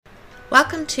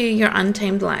Welcome to Your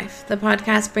Untamed Life, the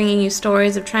podcast bringing you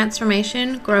stories of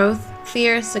transformation, growth,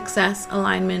 fear, success,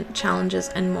 alignment, challenges,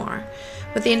 and more,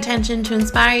 with the intention to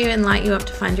inspire you and light you up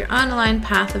to find your own aligned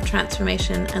path of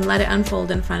transformation and let it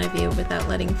unfold in front of you without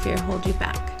letting fear hold you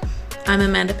back. I'm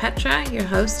Amanda Petra, your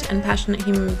host and passionate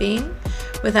human being.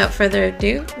 Without further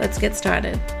ado, let's get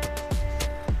started.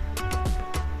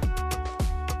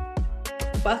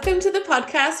 Welcome to the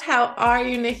podcast. How are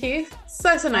you, Nikki?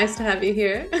 So nice to have you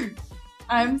here.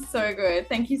 I'm so good.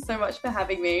 Thank you so much for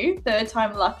having me. Third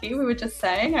time lucky. We were just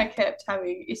saying I kept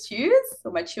having issues,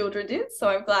 or my children did, so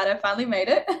I'm glad I finally made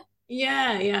it.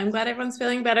 Yeah, I'm glad everyone's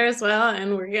feeling better as well,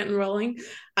 and we're getting rolling.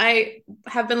 I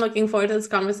have been looking forward to this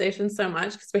conversation so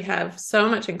much because we have so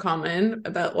much in common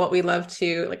about what we love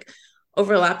to,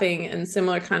 overlapping and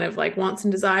similar kind of wants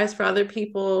and desires for other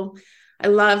people. I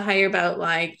love how you're about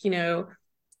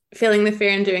feeling the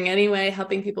fear and doing anyway,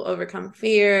 helping people overcome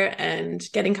fear and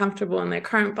getting comfortable in their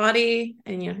current body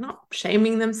and, not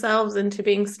shaming themselves into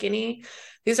being skinny.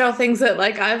 These are all things that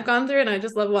I've gone through, and I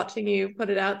just love watching you put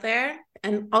it out there.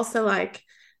 And also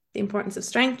the importance of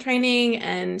strength training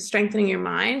and strengthening your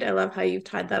mind. I love how you've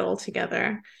tied that all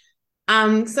together.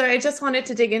 So I just wanted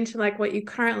to dig into what you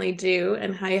currently do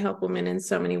and how you help women in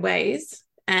so many ways,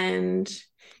 and,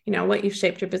 what you've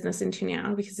shaped your business into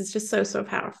now, because it's just so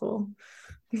powerful.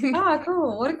 Oh,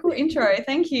 cool. What a cool intro.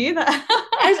 Thank you.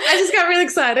 I just got really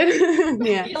excited.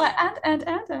 Yeah. You're like, and.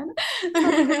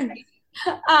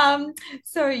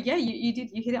 So yeah, you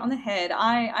hit it on the head.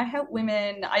 I help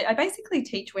women. I basically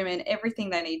teach women everything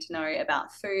they need to know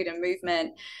about food and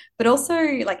movement, but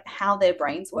also how their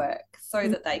brains work so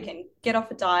that they can get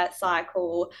off a diet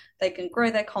cycle, they can grow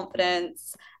their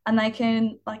confidence, and they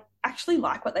can actually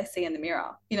like what they see in the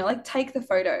mirror. Take the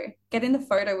photo, get in the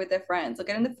photo with their friends, or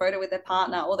get in the photo with their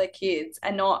partner or their kids,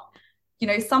 and not,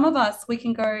 some of us, we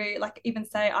can go even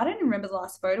say, I don't even remember the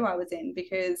last photo I was in,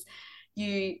 because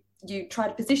you try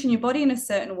to position your body in a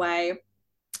certain way,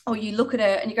 or you look at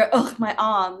it and you go, oh, my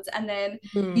arms, and then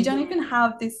you don't even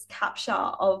have this capture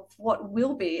of what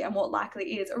will be and what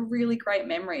likely is a really great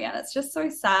memory. And it's just so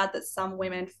sad that some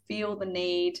women feel the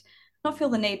need, not feel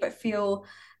the need, but feel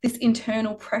this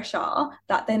internal pressure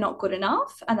that they're not good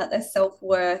enough and that their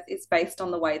self-worth is based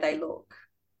on the way they look.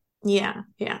 Yeah.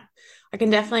 I can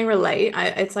definitely relate.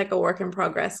 It's like a work in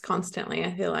progress constantly,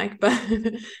 I feel like. But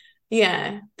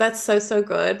yeah, that's so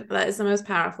good. That is the most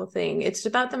powerful thing. It's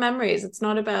about the memories. It's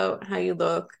not about how you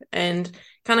look, and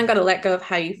kind of got to let go of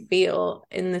how you feel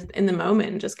in the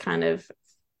moment, just kind of,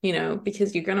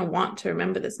 because you're going to want to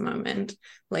remember this moment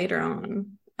later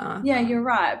on. Yeah, you're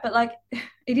right. But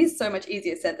it is so much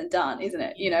easier said than done, isn't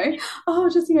it? Oh,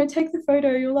 just, take the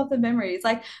photo, you'll love the memories.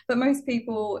 But most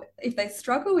people, if they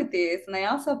struggle with this and they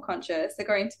are self-conscious, they're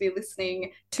going to be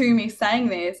listening to me saying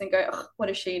this and go, oh, what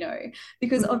does she know?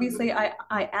 Because obviously I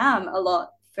am a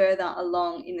lot further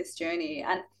along in this journey.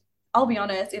 And I'll be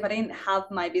honest, if I didn't have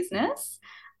my business,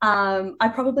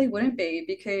 I probably wouldn't be,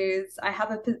 because I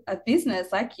have a business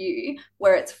like you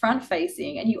where it's front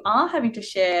facing and you are having to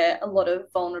share a lot of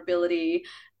vulnerability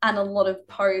and a lot of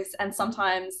posts. And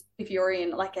sometimes if you're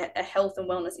in a health and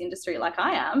wellness industry like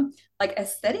I am,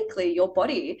 aesthetically your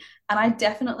body, and I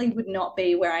definitely would not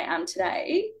be where I am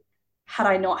today had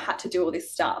I not had to do all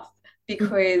this stuff,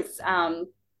 because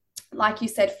like you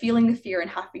said, feeling the fear and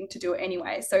having to do it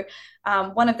anyway. So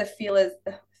one of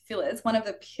the one of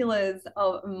the pillars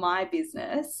of my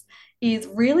business is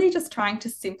really just trying to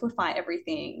simplify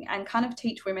everything and kind of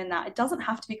teach women that it doesn't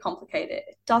have to be complicated.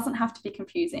 It doesn't have to be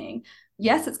confusing.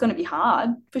 Yes, it's going to be hard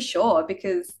for sure,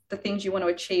 because the things you want to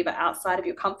achieve are outside of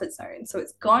your comfort zone. So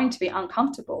it's going to be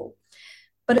uncomfortable,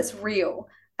 but it's real.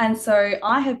 And so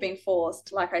I have been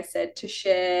forced, like I said, to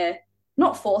share,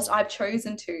 not forced, I've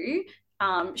chosen to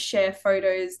share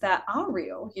photos that are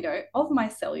real, of my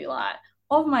cellulite,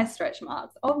 of my stretch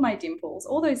marks, of my dimples,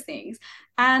 all those things.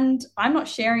 And I'm not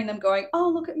sharing them going, oh,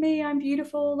 look at me, I'm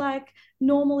beautiful,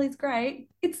 normal is great.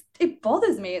 It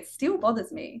bothers me. It still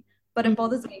bothers me, but it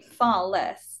bothers me far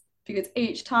less, because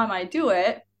each time I do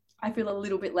it, I feel a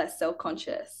little bit less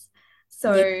self-conscious.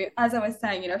 So as I was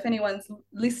saying, if anyone's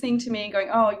listening to me and going,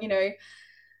 oh,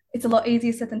 it's a lot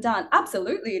easier said than done.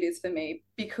 Absolutely it is for me,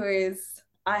 because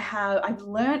I've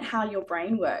learned how your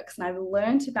brain works, and I've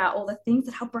learned about all the things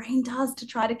that our brain does to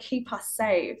try to keep us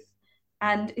safe.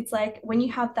 And it's when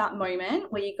you have that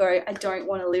moment where you go, I don't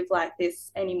want to live like this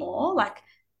anymore.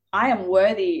 I am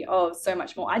worthy of so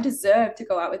much more. I deserve to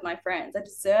go out with my friends. I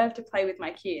deserve to play with my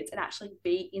kids and actually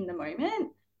be in the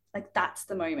moment. That's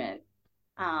the moment.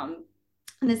 And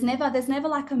there's never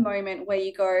a moment where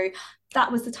you go,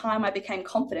 that was the time I became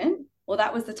confident, or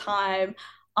that was the time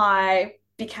I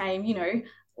became,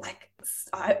 like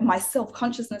my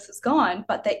self-consciousness is gone,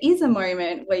 but there is a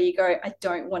moment where you go, I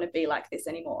don't want to be like this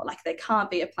anymore. Like there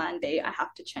can't be a plan B. I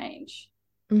have to change.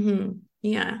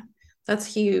 Yeah, that's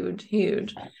huge,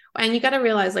 huge. And you got to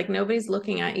realize like nobody's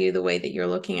looking at you the way that you're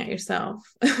looking at yourself.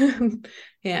 Oh,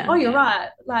 Yeah. you're right.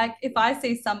 Like if I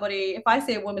see somebody, if I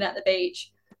see a woman at the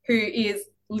beach who is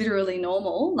literally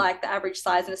normal, like the average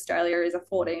size in Australia is a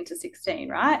 14 to 16,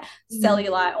 right?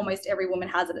 Cellulite, almost every woman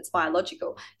has it. It's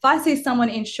biological. If I see someone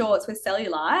in shorts with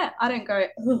cellulite, I don't go,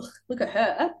 ugh, look at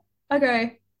her. I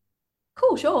go,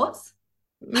 cool shorts.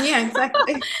 Yeah,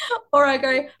 exactly. Or I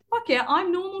go, fuck yeah,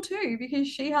 I'm normal too because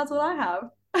she has what I have.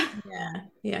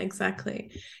 Yeah,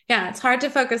 exactly. Yeah, it's hard to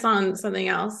focus on something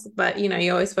else, but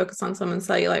you always focus on someone's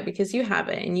cellulite because you have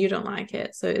it and you don't like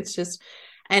it. So it's just,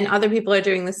 and other people are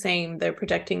doing the same. They're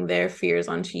projecting their fears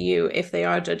onto you if they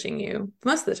are judging you.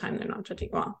 Most of the time, they're not judging.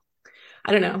 Well,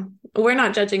 I don't know. We're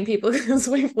not judging people because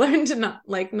we've learned to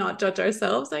not judge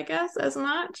ourselves, I guess, as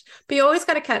much. But you always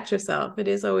got to catch yourself. It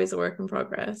is always a work in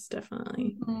progress,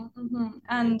 definitely.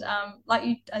 And like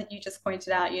you just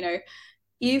pointed out,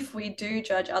 if we do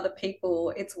judge other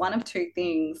people, it's one of two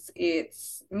things.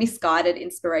 It's misguided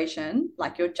inspiration,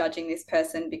 like you're judging this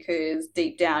person because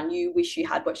deep down you wish you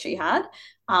had what she had.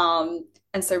 And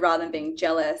so rather than being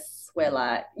jealous, we're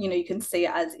like, you can see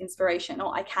it as inspiration.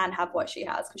 Oh, I can have what she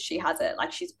has because she has it.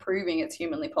 Like she's proving it's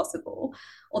humanly possible.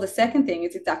 Or the second thing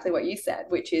is exactly what you said,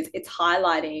 which is it's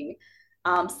highlighting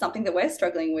something that we're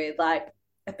struggling with, like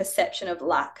a perception of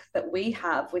lack that we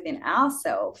have within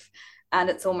ourselves. And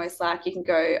it's almost like you can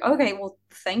go, okay, well,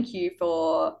 thank you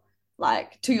for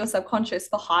like to your subconscious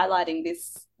for highlighting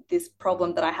this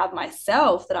problem that I have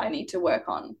myself that I need to work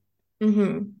on.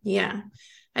 Yeah.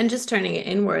 And just turning it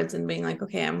inwards and being like,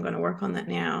 okay, I'm going to work on that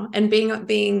now. And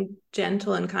being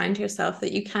gentle and kind to yourself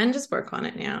that you can just work on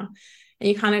it now. And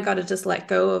you kind of got to just let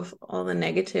go of all the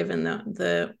negative and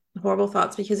the horrible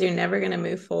thoughts because you're never going to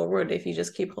move forward if you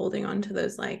just keep holding on to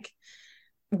those like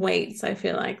weights, I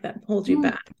feel like, that hold you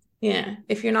back. Yeah.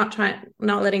 If you're not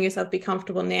letting yourself be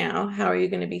comfortable now, how are you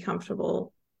going to be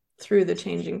comfortable through the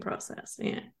changing process?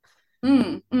 Yeah.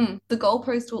 The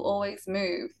goalpost will always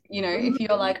move. If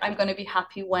you're like, I'm going to be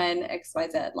happy when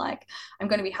XYZ, like I'm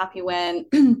going to be happy when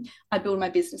I build my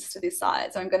business to this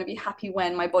size, or I'm going to be happy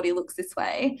when my body looks this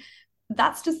way.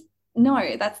 That's just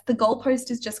no, that's the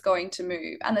goalpost is just going to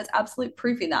move. And there's absolute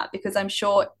proof in that because I'm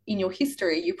sure in your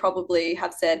history, you probably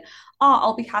have said, oh,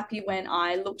 I'll be happy when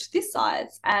I looked this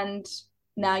size. And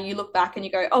now you look back and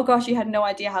you go, oh gosh, you had no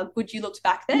idea how good you looked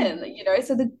back then,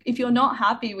 So if you're not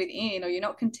happy within or you're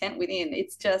not content within,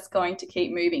 it's just going to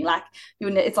keep moving. Like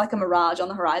it's like a mirage on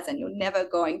the horizon. You're never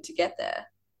going to get there.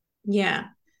 Yeah.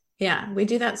 Yeah, we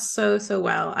do that so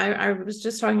well. I was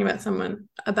just talking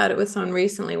about it with someone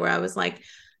recently where I was like,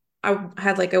 I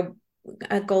had like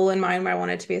a goal in mind where I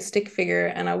wanted to be a stick figure,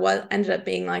 and I ended up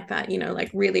being like that,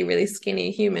 like really, really skinny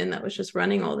human that was just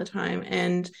running all the time.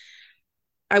 And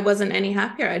I wasn't any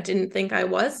happier. I didn't think I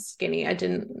was skinny. I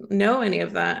didn't know any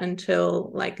of that until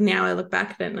like now I look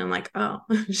back at it and I'm like, oh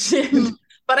shit.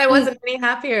 But I wasn't any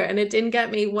happier and it didn't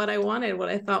get me what I wanted, what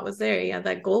I thought was there. Yeah,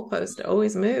 that goalpost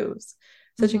always moves.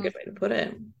 Such a good way to put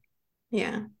it.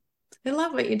 Yeah. I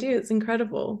love what you do. It's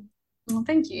incredible. Well,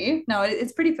 thank you. No,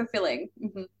 it's pretty fulfilling.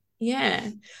 Yeah.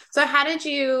 So how did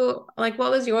you like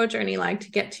what was your journey like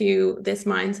to get to this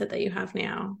mindset that you have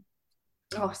now?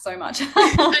 Oh, so much.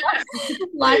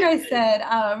 Like I said,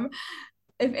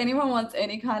 if anyone wants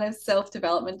any kind of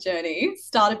self-development journey,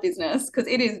 start a business because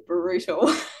it is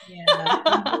brutal. Yeah.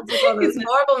 All those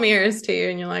horrible mirrors to you,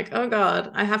 and you're like, oh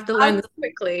God, I have to learn this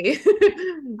quickly.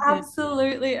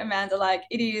 Absolutely, Amanda. Like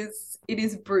it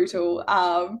is brutal.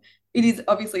 It is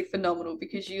obviously phenomenal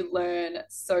because you learn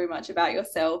so much about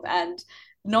yourself and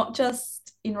not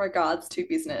just in regards to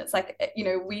business. Like,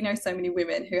 we know so many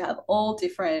women who have all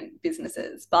different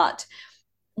businesses, but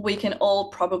we can all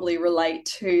probably relate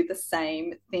to the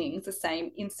same things, the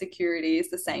same insecurities,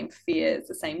 the same fears,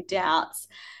 the same doubts,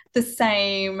 the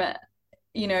same,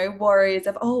 worries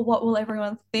of, oh, what will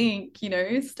everyone think,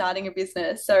 starting a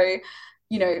business. So,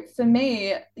 for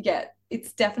me, yeah,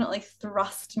 it's definitely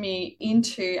thrust me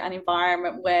into an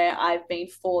environment where I've been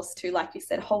forced to, like you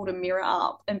said, hold a mirror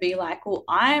up and be like, well,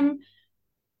 I'm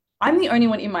the only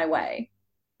one in my way.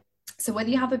 So whether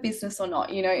you have a business or not,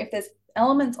 if there's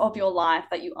elements of your life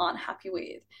that you aren't happy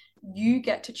with, you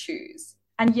get to choose.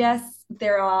 And yes,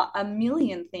 there are a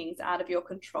million things out of your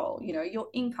control, your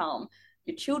income,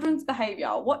 your children's behavior,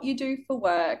 what you do for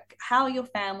work, how your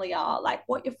family are, like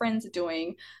what your friends are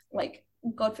doing, like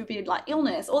God forbid, like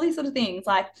illness, all these sort of things,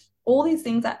 like all these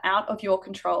things are out of your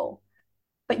control.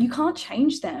 but you can't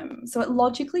change them. So it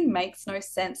logically makes no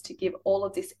sense to give all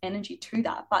of this energy to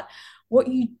that. But what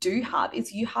you do have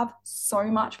is you have so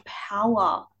much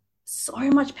power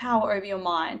over your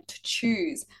mind to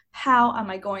choose, how am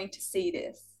I going to see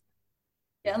this?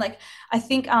 Yeah, like I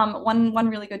think one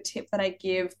really good tip that I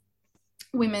give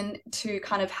women to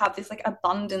kind of have this like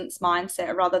abundance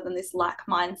mindset rather than this lack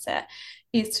mindset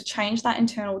is to change that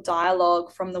internal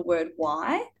dialogue from the word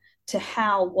why to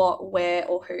how, what, where,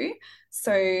 or who.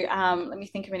 So let me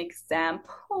think of an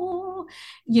example.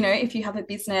 You know, if you have a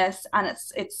business and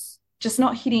it's just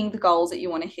not hitting the goals that you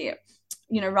want to hit,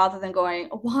 you know, rather than going,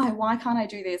 oh, why can't I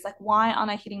do this? Like, why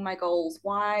aren't I hitting my goals?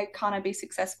 Why can't I be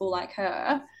successful like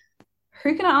her?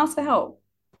 Who can I ask for help?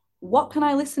 What can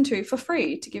I listen to for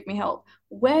free to give me help?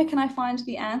 Where can I find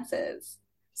the answers?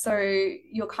 So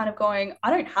you're kind of going,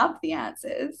 I don't have the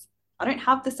answers. I don't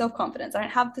have the self-confidence. I don't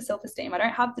have the self-esteem. I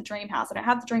don't have the dream house. I don't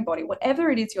have the dream body.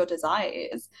 Whatever it is your desire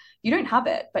is, you don't have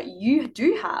it, but you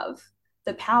do have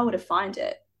the power to find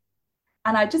it.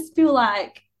 And I just feel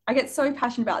like I get so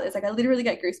passionate about this. Like I literally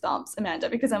get goosebumps, Amanda,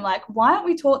 because I'm like, why aren't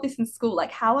we taught this in school?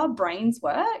 Like how our brains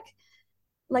work.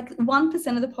 Like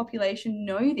 1% of the population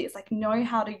know this, like know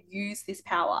how to use this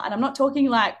power. And I'm not talking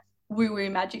like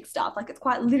woo-woo magic stuff. Like it's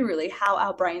quite literally how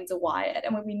our brains are wired.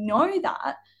 And when we know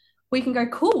that, we can go,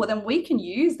 cool, well, then we can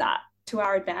use that to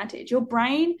our advantage. Your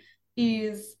brain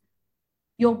is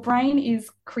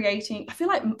creating, I feel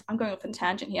like I'm going off on a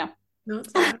tangent here. No,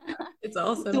 it's not. It's The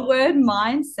awesome. word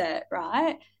mindset,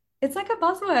 right? It's like a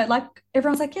buzzword. Like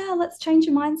everyone's like, yeah, let's change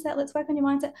your mindset. Let's work on your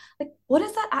mindset. Like, what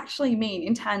does that actually mean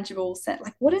in tangible sense?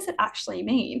 Like, what does it actually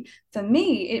mean? For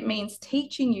me, it means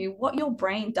teaching you what your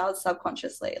brain does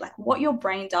subconsciously, like what your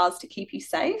brain does to keep you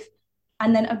safe,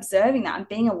 and then observing that and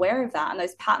being aware of that and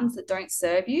those patterns that don't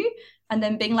serve you, and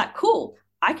then being like, cool,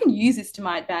 I can use this to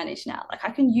my advantage now. Like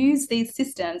I can use these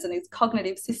systems and these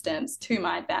cognitive systems to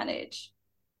my advantage.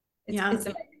 Yeah. It's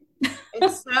amazing.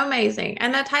 It's so amazing.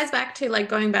 And that ties back to like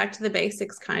going back to the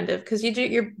basics kind of because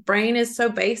your brain is so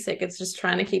basic. It's just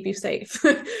trying to keep you safe.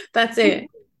 That's it.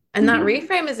 And that Mhm.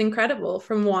 reframe is incredible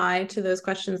from why to those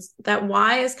questions. That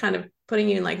why is kind of putting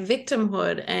you in like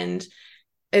victimhood and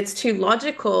it's too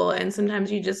logical. And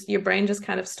sometimes your brain just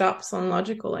kind of stops on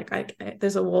logical. Like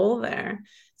there's a wall there.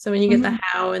 So when you get the Mhm.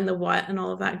 how and the what and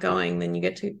all of that going, then you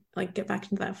get to like get back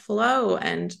into that flow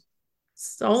and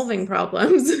solving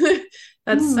problems.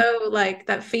 That's Mm. so like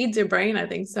that feeds your brain, I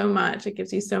think, so much. It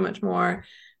gives you so much more,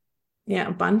 yeah,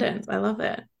 abundance. I love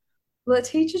it. Well, it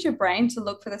teaches your brain to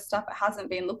look for the stuff it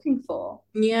hasn't been looking for,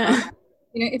 right? Yeah.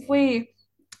 You know,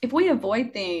 if we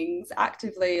avoid things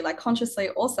actively, like consciously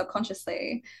or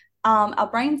subconsciously, our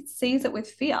brain sees it with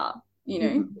fear. You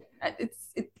know,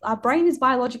 Mhm. our brain is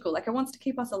biological, like it wants to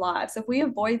keep us alive. So if we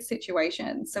avoid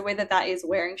situations, so whether that is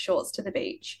wearing shorts to the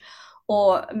beach,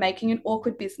 or making an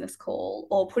awkward business call,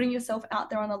 or putting yourself out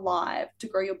there on a live to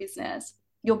grow your business,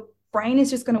 your brain is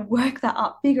just going to work that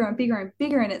up bigger and bigger and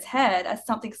bigger in its head as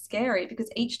something scary because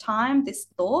each time this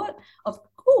thought of,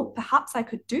 oh, perhaps I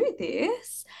could do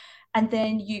this, and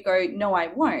then you go, no, I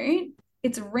won't,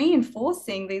 it's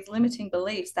reinforcing these limiting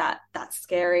beliefs that that's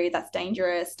scary, that's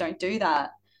dangerous, don't do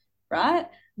that, right?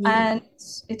 Yeah. And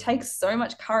it takes so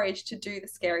much courage to do the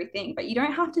scary thing, but you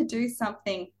don't have to do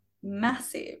something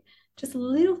massive, just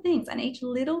little things. And each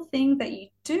little thing that you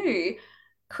do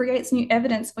creates new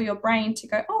evidence for your brain to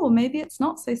go, oh, maybe it's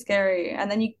not so scary. And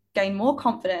then you gain more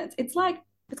confidence. It's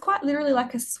quite literally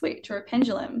like a switch or a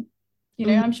pendulum. You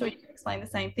know, Mhm. I'm sure you can explain the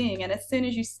same thing. And as soon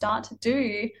as you start to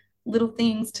do little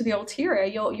things to the ulterior,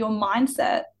 your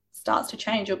mindset starts to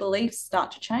change, your beliefs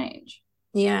start to change.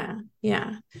 Yeah.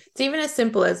 Yeah. It's even as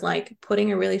simple as like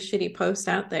putting a really shitty post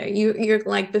out there. You're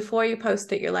like before you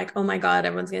post it, you're like, oh my God,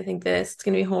 everyone's gonna think this, it's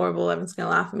gonna be horrible, everyone's gonna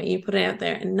laugh at me. You put it out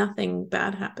there and nothing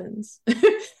bad happens.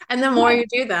 And the more Yeah, you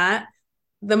do that,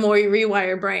 the more you rewire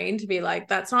your brain to be like,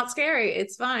 that's not scary.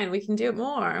 It's fine. We can do it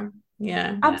more.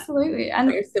 Yeah. absolutely. And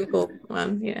Very simple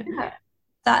one. Yeah. yeah,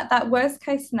 that worst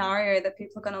case scenario that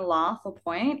people are going to laugh or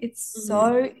point, it's Mhm.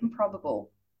 so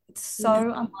improbable. It's Yeah.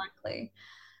 so unlikely.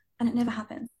 And it never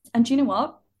happens. And do you know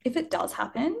what? If it does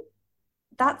happen,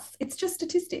 it's just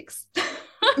statistics.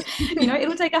 You know,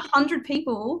 it'll take 100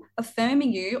 people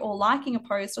affirming you or liking a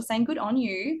post or saying good on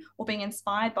you or being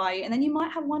inspired by you. And then you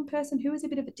might have one person who is a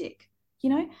bit of a dick, you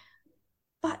know?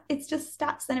 But it's just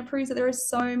stats and it proves that there are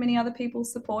so many other people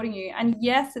supporting you. And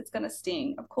yes, it's going to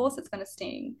sting. Of course, it's going to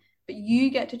sting. But you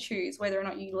get to choose whether or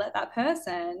not you let that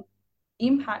person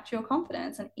impact your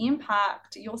confidence and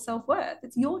impact your self worth.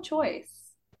 It's your choice.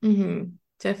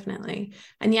 Definitely.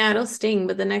 And yeah, it'll sting,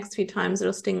 but the next few times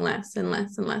it'll sting less and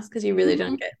less and less because you really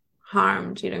don't Mhm. get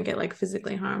harmed. You don't get like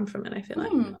physically harmed from it. I feel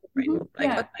like the brain will be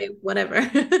like, Yeah. okay,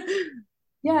 whatever.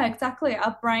 Yeah, exactly.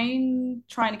 Our brain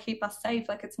trying to keep us safe.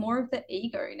 Like it's more of the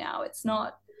ego now. It's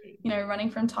not,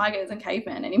 running from tigers and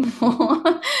cavemen anymore.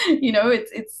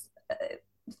 It's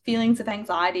feelings of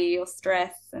anxiety or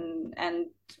stress and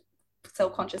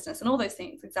self-consciousness and all those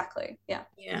things. Exactly. Yeah.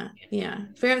 Yeah.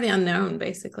 Fear of the unknown,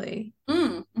 basically.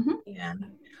 Mm-hmm. Yeah.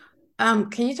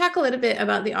 Can you talk a little bit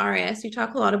about the RAS? You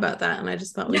talk a lot about that, and I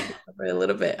just thought we could cover it a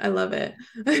little bit. I love it.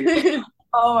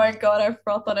 Oh my God, I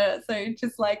froth on it. So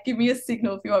just like give me a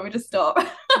signal if you want me to stop.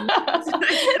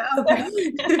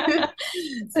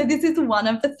 So this is one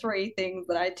of the three things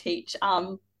that I teach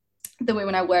the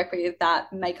women I work with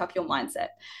that make up your mindset.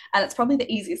 And it's probably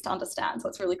the easiest to understand. So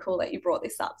it's really cool that you brought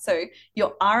this up. So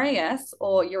your RAS,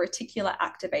 or your reticular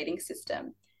activating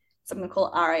system. So I'm going to call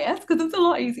it RAS because it's a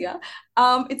lot easier.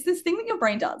 It's this thing that your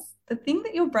brain does. The thing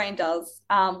that your brain does,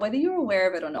 whether you're aware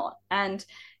of it or not. And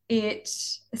it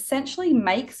essentially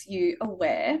makes you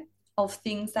aware of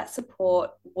things that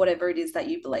support whatever it is that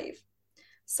you believe.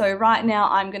 So right now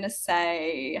I'm going to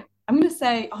say,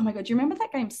 oh my God, do you remember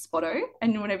that game Spotto?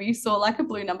 And whenever you saw like a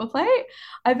blue number plate,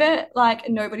 I bet like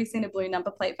nobody's seen a blue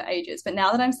number plate for ages. But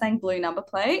now that I'm saying blue number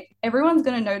plate, everyone's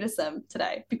going to notice them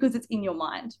today because it's in your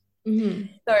mind. Mm-hmm.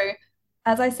 So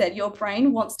as I said, your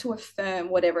brain wants to affirm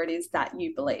whatever it is that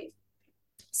you believe.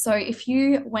 So if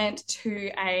you went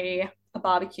to a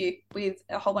barbecue with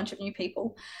a whole bunch of new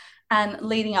people, and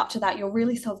leading up to that, you're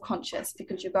really self-conscious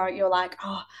because you're like,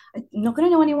 oh, I'm not going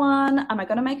to know anyone. Am I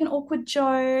going to make an awkward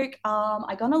joke? Am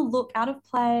I going to look out of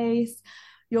place?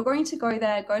 You're going to go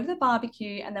there, go to the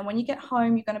barbecue. And then when you get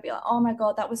home, you're going to be like, oh my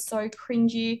God, that was so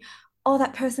cringy. Oh,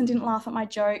 that person didn't laugh at my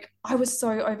joke. I was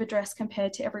so overdressed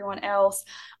compared to everyone else.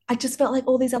 I just felt like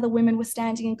all these other women were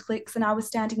standing in cliques and I was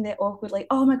standing there awkwardly.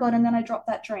 Oh my God. And then I dropped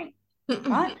that drink,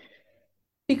 right?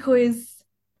 Because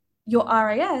your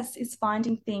RAS is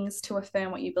finding things to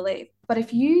affirm what you believe. But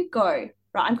if you go,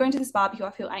 right, I'm going to this barbecue,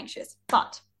 I feel anxious,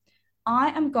 but I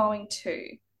am going to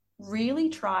really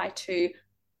try to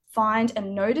find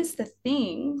and notice the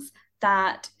things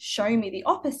that show me the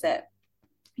opposite.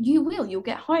 You'll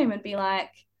get home and be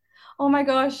like, oh my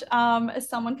gosh,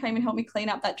 someone came and helped me clean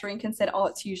up that drink and said, oh,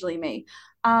 it's usually me.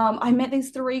 I met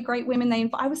these three great women.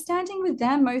 I was standing with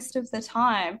them most of the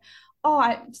time.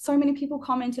 Oh, so many people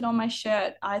commented on my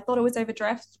shirt. I thought it was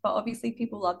overdressed, but obviously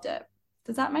people loved it.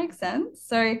 Does that make sense?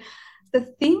 So the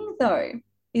thing though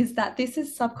is that this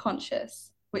is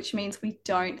subconscious, which means we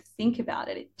don't think about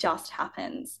it. It just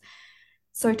happens.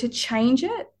 So to change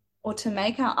it or to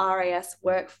make our RAS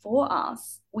work for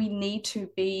us, we need to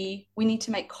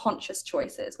make conscious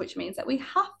choices, which means that we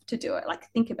have to do it,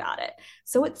 like think about it.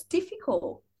 So it's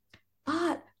difficult.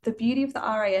 But the beauty of the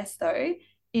RAS though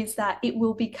is that it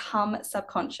will become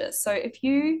subconscious. So if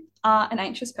you are an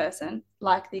anxious person,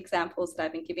 like the examples that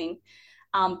I've been giving,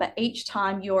 but each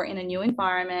time you're in a new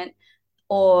environment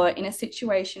or in a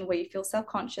situation where you feel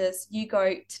self-conscious, you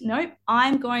go, nope,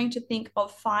 I'm going to think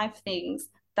of 5 things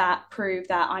that prove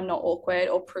that I'm not awkward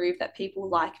or prove that people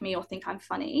like me or think I'm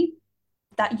funny,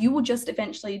 that you will just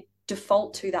eventually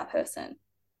default to that person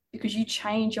because you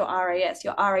change your RAS.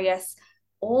 Your RAS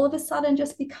all of a sudden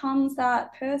just becomes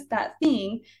that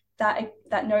thing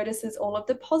that notices all of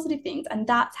the positive things. And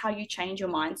that's how you change your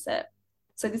mindset.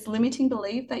 So this limiting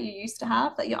belief that you used to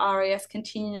have, that your RAS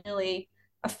continually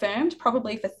affirmed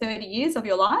probably for 30 years of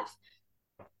your life,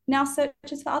 now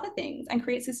searches for other things and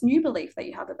creates this new belief that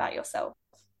you have about yourself.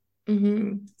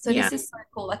 Mm-hmm. So this is so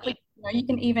cool. Like, you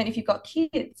can even, if you've got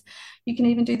kids, you can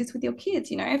even do this with your kids,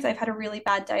 if they've had a really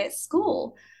bad day at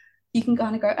school, you can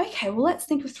kind of go, okay, well, let's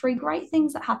think of 3 great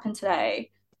things that happened today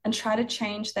and try to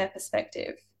change their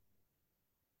perspective.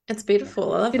 It's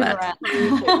beautiful. I love that.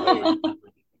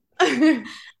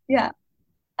 Yeah.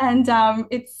 And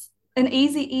it's an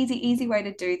easy way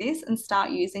to do this and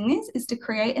start using this is to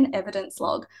create an evidence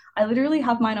log. I literally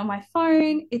have mine on my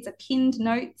phone. It's a pinned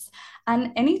notes.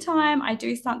 And anytime I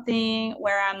do something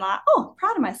where I'm like, oh,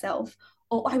 proud of myself,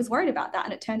 or I was worried about that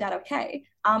and it turned out okay,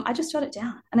 I just jot it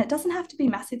down. And it doesn't have to be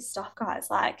massive stuff, guys.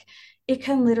 Like it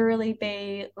can literally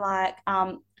be like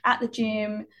at the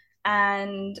gym,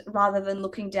 and rather than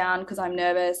looking down because I'm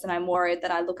nervous and I'm worried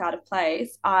that I look out of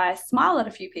place, I smile at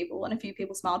a few people and a few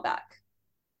people smiled back.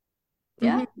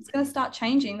 Yeah, it's going to start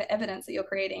changing the evidence that you're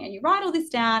creating. And you write all this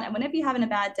down, and whenever you're having a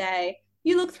bad day,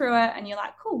 you look through it and you're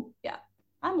like, cool, yeah,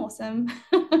 I'm awesome.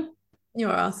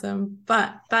 You're awesome.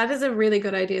 But that is a really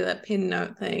good idea, that pin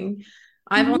note thing.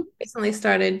 I've only recently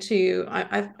started to,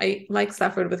 I like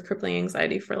suffered with crippling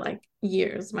anxiety for like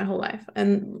years, my whole life.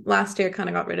 And last year kind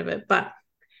of got rid of it. But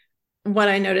what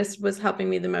I noticed was helping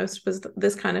me the most was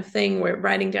this kind of thing where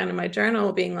writing down in my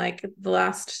journal, being like the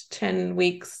last 10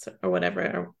 weeks or whatever,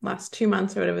 or last 2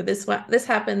 months or whatever, this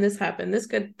happened, this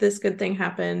good thing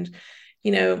happened,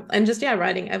 and just, yeah,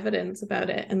 writing evidence about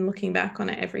it and looking back on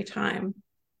it every time.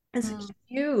 It's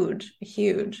huge,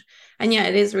 huge. And yeah,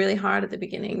 it is really hard at the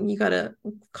beginning. You got to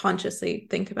consciously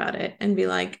think about it and be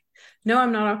like, no,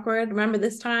 I'm not awkward. Remember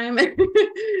this time? And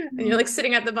you're like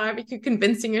sitting at the barbecue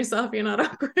convincing yourself you're not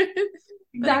awkward. But it gets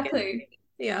Exactly.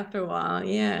 easy after a while.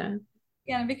 Yeah.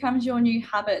 Yeah, it becomes your new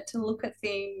habit to look at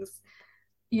things,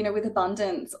 with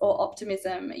abundance or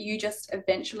optimism. You just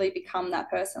eventually become that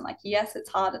person. Like, yes, it's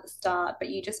hard at the start, but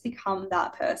you just become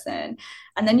that person.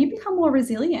 And then you become more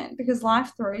resilient because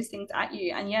life throws things at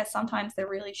you. And yes, sometimes they're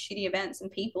really shitty events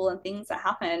and people and things that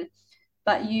happen,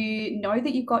 but you know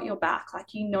that you've got your back.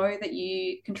 Like, you know that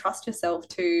you can trust yourself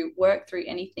to work through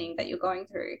anything that you're going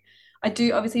through. I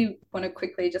do obviously want to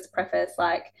quickly just preface,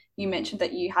 like you mentioned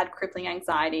that you had crippling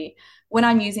anxiety. When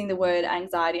I'm using the word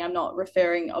anxiety, I'm not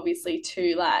referring obviously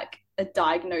to like a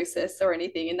diagnosis or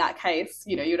anything. In that case,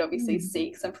 you'd obviously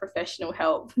seek some professional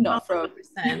help, not from.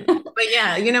 100%. But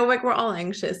yeah, like we're all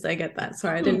anxious. I get that.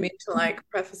 Sorry, I didn't mean to like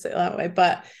preface it that way.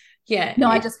 But yeah, No,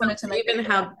 I just wanted to make even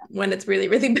how when it's really,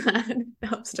 really bad, it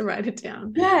helps to write it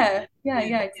down. Yeah,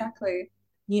 exactly.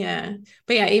 Yeah.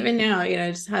 But yeah, even now,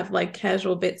 just have like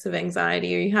casual bits of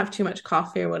anxiety, or you have too much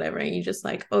coffee or whatever, and you just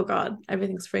like, oh God,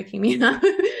 everything's freaking me out.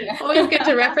 Yeah. Always good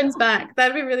to reference back.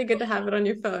 That'd be really good to have it on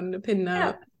your phone, a pin note.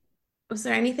 Yeah. Was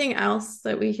there anything else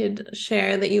that we could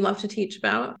share that you love to teach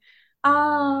about?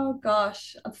 Oh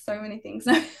gosh, so many things.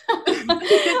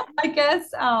 I guess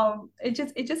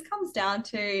it just comes down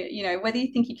to, whether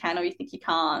you think you can or you think you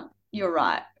can't, you're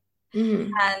right.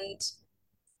 Mm-hmm. And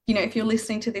if you're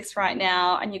listening to this right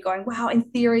now and you're going, wow, in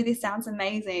theory, this sounds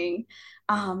amazing.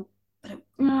 But I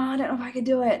don't know if I could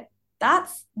do it.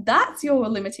 That's your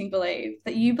limiting belief,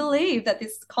 that you believe that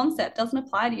this concept doesn't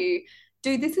apply to you.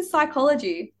 Dude, this is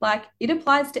psychology. Like, it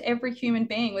applies to every human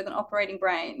being with an operating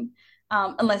brain.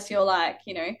 Unless you're like,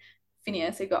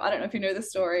 Phineas, I don't know if you know the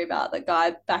story about the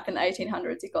guy back in the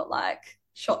 1800s, he got like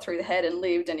shot through the head and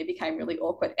lived and he became really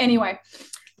awkward. Anyway,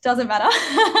 doesn't matter.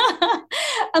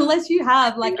 Unless you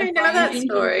have like I a know that brain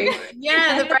story. injury.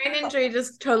 Yeah, the brain injury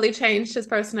just totally changed his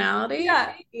personality.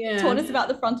 Yeah. Yeah. Taught us about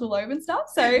the frontal lobe and stuff.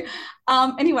 So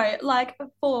anyway, like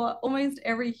for almost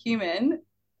every human,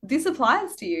 this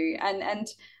applies to you. And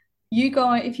you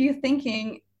go, if you're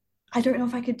thinking, I don't know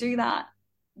if I could do that,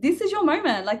 this is your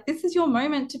moment. Like, this is your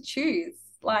moment to choose.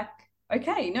 Like,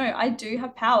 okay, no, I do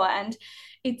have power. And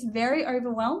it's very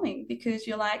overwhelming because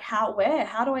you're like, how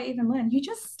do I even learn? You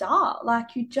just start.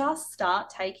 Like, you just start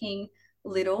taking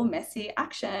little messy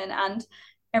action, and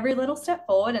every little step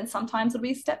forward, and sometimes it'll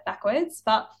be a step backwards,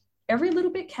 but every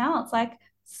little bit counts. Like,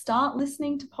 start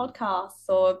listening to podcasts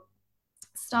or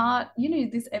start,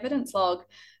 this evidence log.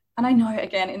 And I know,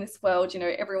 again, in this world,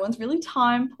 everyone's really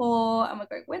time poor and we're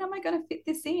going, when am I going to fit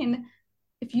this in?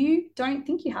 If you don't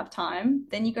think you have time,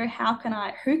 then you go,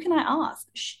 who can I ask?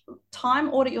 Time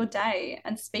audit your day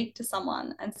and speak to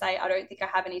someone and say, I don't think I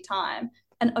have any time.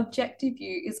 An objective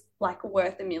view is like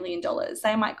worth $1 million.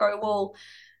 They might go, well,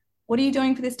 what are you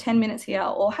doing for this 10 minutes here?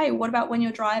 Or, hey, what about when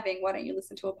you're driving? Why don't you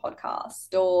listen to a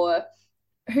podcast? Or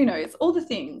who knows, all the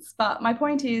things. But my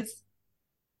point is,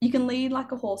 you can lead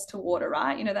like a horse to water,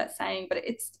 right? You know that saying, but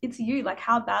it's you. Like,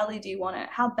 how badly do you want it?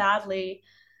 How badly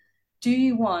do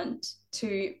you want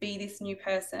to be this new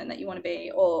person that you want to be,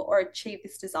 or achieve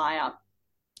this desire?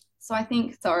 So I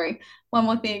think, sorry, one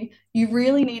more thing, you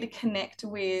really need to connect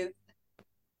with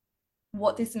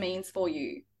what this means for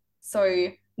you. So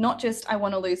not just I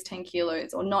want to lose 10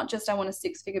 kilos, or not just I want a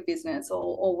 6-figure business,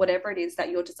 or whatever it is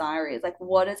that your desire is. Like,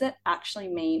 what does it actually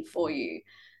mean for you?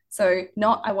 So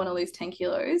not I want to lose 10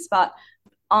 kilos, but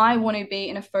I want to be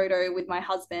in a photo with my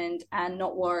husband and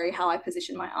not worry how I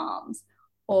position my arms.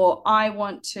 Or I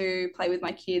want to play with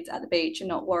my kids at the beach and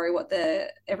not worry what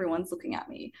everyone's looking at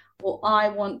me. Or I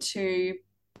want to,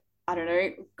 I don't know,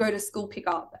 go to school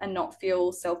pickup and not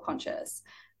feel self-conscious.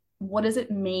 What does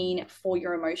it mean for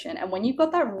your emotion? And when you've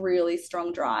got that really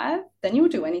strong drive, then you will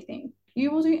do anything.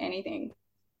 You will do anything.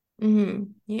 Mm-hmm.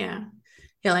 Yeah.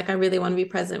 Yeah, like I really want to be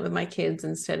present with my kids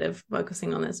instead of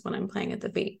focusing on this when I'm playing at the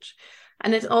beach.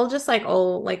 And it's all just like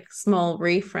all like small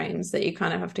reframes that you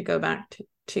kind of have to go back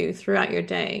to throughout your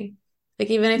day. Like,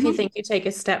 even if you think you take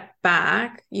a step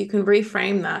back, you can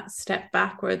reframe that step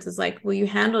backwards as like, well, you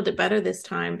handled it better this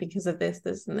time because of this,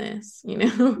 this, and this,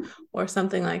 or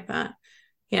something like that.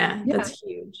 Yeah, that's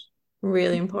huge.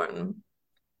 Really important.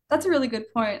 That's a really good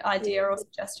idea or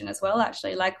suggestion as well,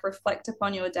 actually. Like, reflect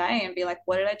upon your day and be like,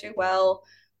 what did I do well?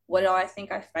 what do I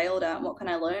think I failed at and what can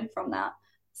I learn from that,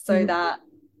 so Mhm. that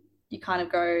you kind of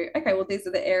go, okay, well, these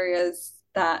are the areas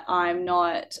that I'm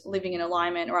not living in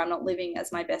alignment, or I'm not living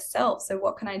as my best self. So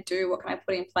what can I do? What can I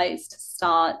put in place to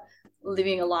start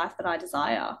living a life that I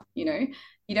desire? You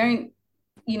don't,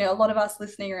 a lot of us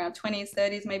listening around 20s,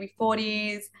 30s, maybe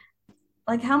 40s,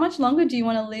 like how much longer do you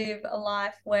want to live a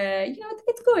life where,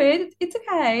 it's good, it's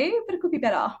okay, but it could be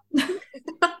better?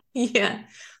 Yeah,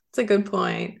 it's a good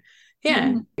point. Yeah,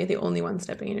 Mm-hmm. you're the only one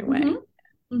stepping in your way.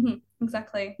 Mm-hmm. Mm-hmm.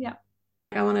 Exactly. Yeah.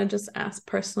 I want to just ask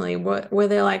personally, what were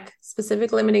there like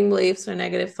specific limiting beliefs or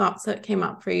negative thoughts that came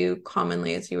up for you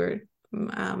commonly as you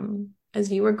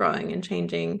were growing and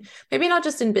changing? Maybe not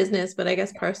just in business, but I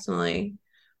guess personally.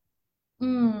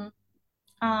 Mm.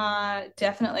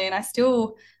 Definitely. And I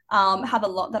still have a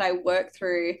lot that I work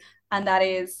through, and that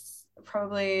is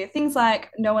probably things like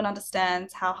no one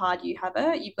understands how hard you have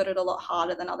it. You've got it a lot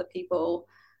harder than other people.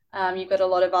 You've got a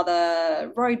lot of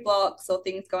other roadblocks or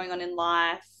things going on in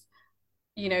life,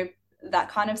 you know, that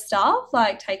kind of stuff,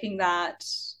 like taking that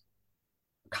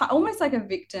almost like a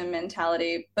victim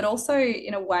mentality, but also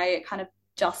in a way it kind of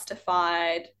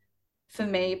justified for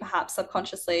me, perhaps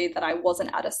subconsciously, that I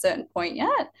wasn't at a certain point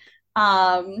yet.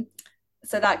 Um,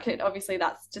 so that could obviously,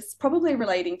 that's just probably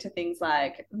relating to things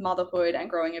like motherhood and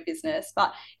growing a business.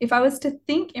 But if I was to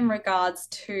think in regards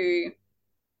to,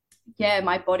 yeah,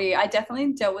 my body, I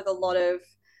definitely dealt with a lot of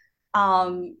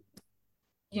um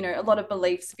a lot of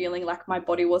beliefs, feeling like my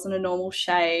body wasn't a normal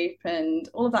shape and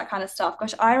all of that kind of stuff.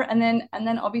 Gosh, and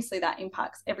then obviously that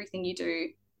impacts everything you do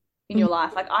in your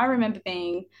life. Like I remember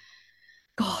being,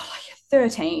 God, like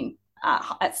 13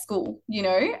 at school,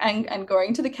 and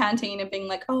going to the canteen and being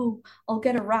like, oh, I'll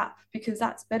get a wrap because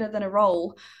that's better than a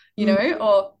roll, Mhm.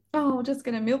 or oh, I'll just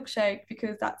get a milkshake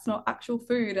because that's not actual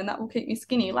food and that will keep me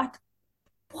skinny. Like,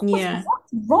 Yeah,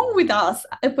 what's wrong with us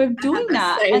if we're I had doing the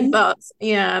that? same And thoughts.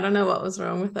 Yeah, I don't know what was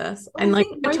wrong with us. I And like,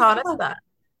 think who most taught of us us, that?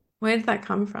 Where did that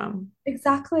come from?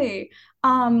 exactly.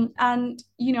 And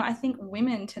I think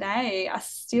women today are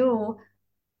still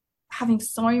having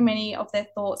so many of their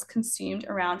thoughts consumed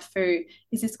around food.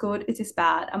 Is this good? Is this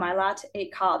bad? Am I allowed to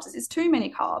eat carbs? Is this too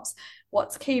many carbs?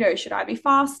 What's keto? Should I be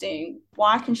fasting?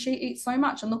 Why can she eat so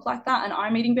much and look like that? And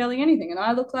I'm eating barely anything and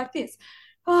I look like this.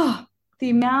 Oh, the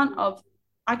amount of,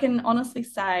 I can honestly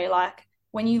say, like,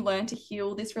 when you learn to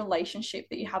heal this relationship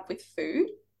that you have with food,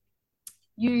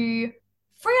 you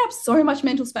free up so much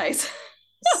mental space.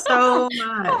 So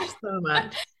much, so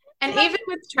much. And even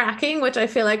with tracking, which I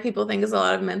feel like people think is a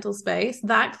lot of mental space,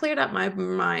 that cleared up my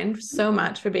mind so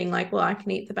much for being like, well, I can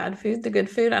eat the bad food, the good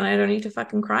food, and I don't need to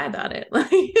fucking cry about it.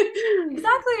 Like,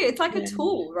 Exactly. It's like a yeah.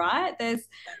 tool, right?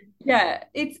 Yeah,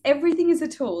 it's everything is a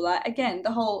tool. Like, again,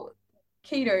 the whole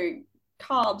keto,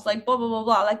 carbs, like blah, blah, blah,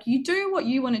 blah. Like, you do what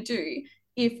you want to do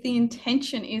if the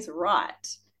intention is right,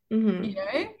 you Hmm.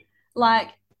 know? Like,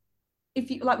 if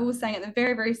you, like we were saying at the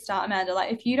very, very start, Amanda,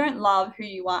 like if you don't love who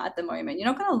you are at the moment, you're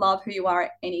not going to love who you are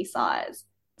at any size.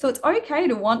 So it's okay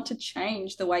to want to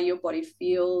change the way your body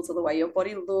feels or the way your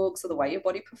body looks or the way your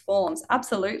body performs.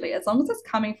 Absolutely. As long as it's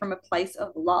coming from a place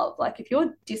of love. Like if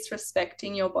you're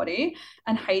disrespecting your body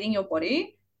and hating your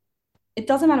body, it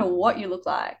doesn't matter what you look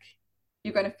like,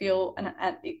 you're going to feel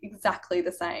exactly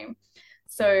the same.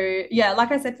 So, yeah,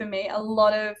 like I said, for me, a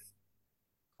lot of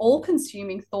all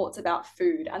consuming thoughts about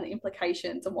food and the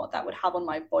implications and what that would have on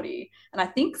my body. And I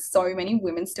think so many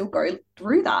women still go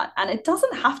through that. And it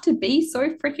doesn't have to be so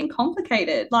freaking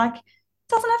complicated. Like, it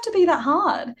doesn't have to be that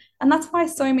hard. And that's why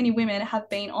so many women have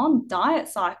been on diet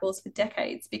cycles for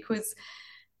decades, because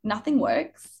nothing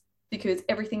works, because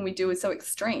everything we do is so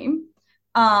extreme.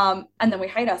 And then we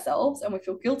hate ourselves and we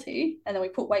feel guilty and then we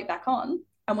put weight back on.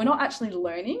 And we're not actually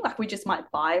learning. Like, we just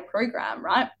might buy a program,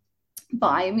 right?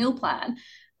 Buy a meal plan,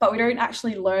 but we don't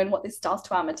actually learn what this does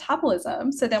to our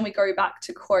metabolism. So then we go back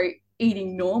to quote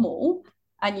eating normal,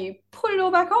 and you put it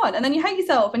all back on, and then you hate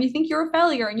yourself and you think you're a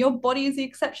failure and your body is the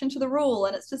exception to the rule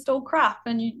and it's just all crap,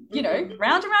 and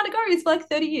round and round it goes for like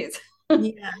 30 years.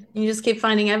 Yeah, you just keep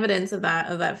finding evidence of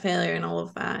that failure and all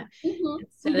of that Mm-hmm,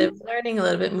 instead mm-hmm, of learning a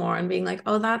little bit more and being like,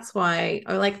 oh, that's why,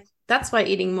 or like that's why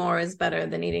eating more is better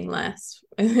than eating less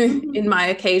mm-hmm, in my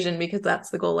occasion because that's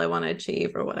the goal I want to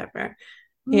achieve or whatever.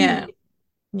 mm. Yeah,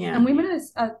 yeah. And women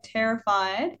are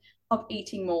terrified of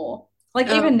eating more. Like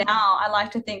Oh, even now, I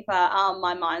like to think that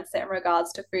my mindset in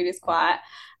regards to food is quite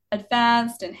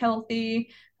advanced and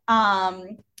healthy.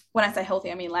 Um, when I say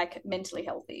healthy, I mean like mentally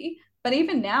healthy. But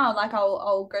even now, like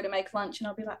I'll go to make lunch and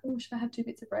I'll be like, oh, should I have two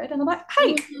bits of bread? And I'm like,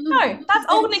 hey, no, that's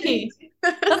old Nikki.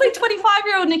 That's like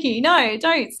 25-year-old Nikki. No,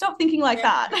 don't stop thinking like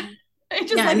that. It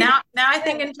just Yeah, like it's now I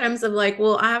think in terms of like,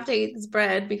 well, I have to eat this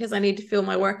bread because I need to fuel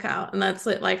my workout. And that's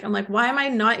it. Like, I'm like, why am I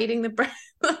not eating the bread?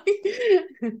 Like,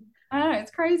 I don't know,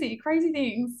 it's crazy, crazy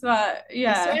things. But so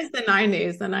yeah, is the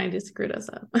 90s. The 90s screwed us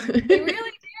up. they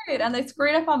really did. And they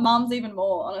screwed up our mums even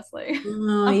more, honestly.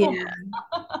 Oh Our poor yeah.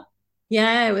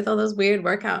 Yeah, with all those weird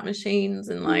workout machines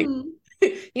and like mum.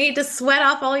 you need to sweat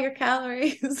off all your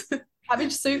calories.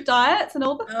 Cabbage soup diets and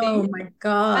all the Oh things. my And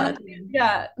I God. think,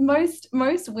 yeah, most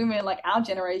women, like our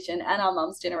generation and our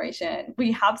mum's generation,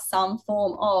 we have some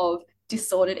form of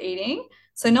disordered eating.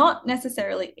 So not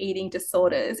necessarily eating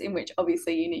disorders, in which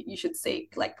obviously you should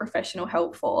seek like professional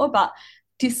help for, but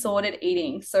disordered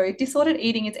eating. So disordered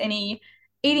eating is any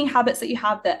eating habits that you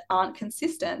have that aren't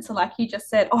consistent. So like you just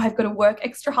said, oh, I've got to work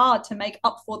extra hard to make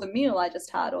up for the meal I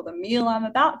just had or the meal I'm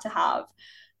about to have.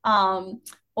 Um,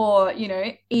 or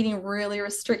eating really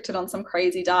restricted on some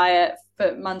crazy diet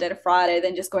for Monday to Friday,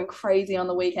 then just going crazy on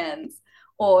the weekends.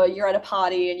 Or you're at a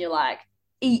party and you're like,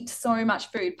 eat so much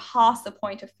food past the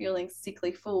point of feeling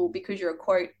sickly full because you're,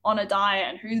 quote, on a diet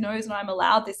and who knows when I'm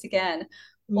allowed this again.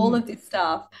 All Mhm. of this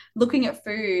stuff, looking at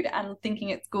food and thinking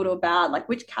it's good or bad, like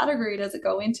which category does it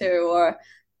go into, or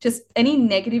just any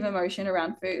negative emotion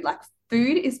around food. Like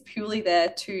food is purely there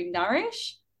to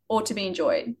nourish or to be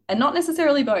enjoyed, and not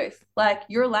necessarily both. Like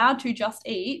you're allowed to just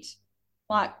eat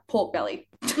like pork belly.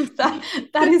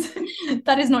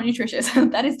 that is not nutritious.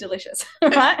 That is delicious,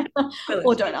 right?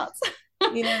 Or Delicious. donuts.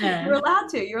 Yeah.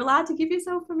 You're allowed to give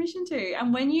yourself permission to.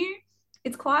 And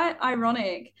it's quite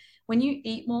ironic, when you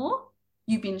eat more,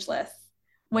 you binge less.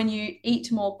 When you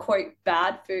eat more, quote,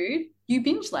 bad food, you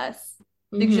binge less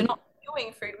because Hmm. you're not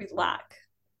doing food with lack.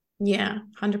 Yeah,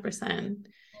 100%.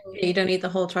 Yeah, you don't eat the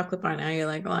whole chocolate bar now. You're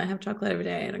like, well, I have chocolate every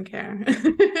day. I don't care.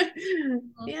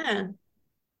 Yeah,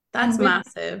 that's And women,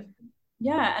 massive.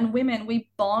 yeah, and women, we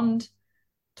bond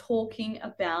talking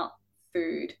about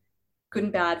food, good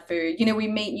and bad food. We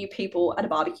meet new people at a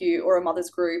barbecue or a mother's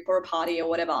group or a party or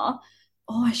whatever.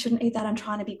 Oh, I shouldn't eat that. I'm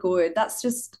trying to be good. That's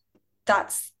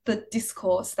the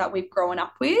discourse that we've grown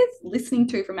up with, listening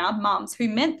to from our mums who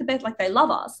meant the best, like they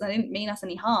love us. They didn't mean us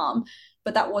any harm,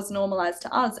 but that was normalized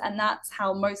to us. And that's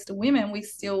how most women, we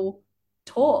still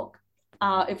talk.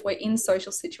 If we're in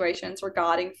social situations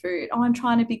regarding food, oh, I'm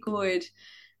trying to be good,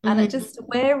 and it Hmm. just,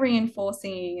 we're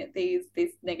reinforcing these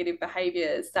negative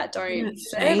behaviors that Yeah, don't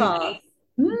serve shame. us.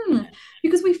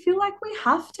 Because we feel like we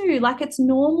have to. Like it's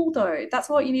normal though. That's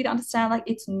what you need to understand. Like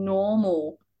it's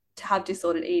normal to have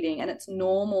disordered eating and it's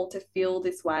normal to feel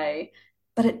this way,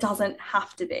 but it doesn't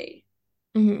have to be.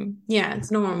 Hmm. Yeah, it's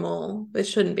normal. It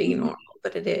shouldn't be Mhm. normal,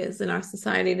 but it is in our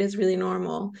society. It is really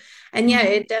normal. And yeah,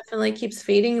 Mhm. it definitely keeps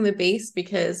feeding the beast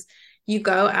because you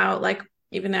go out, like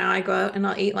even now I go out and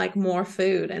I'll eat like more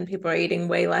food and people are eating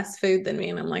way less food than me.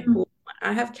 And I'm like, well,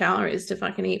 I have calories to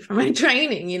fucking eat for my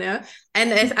training, you know?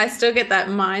 And I still get that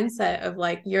mindset of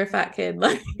like, you're a fat kid.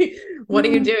 Like, what are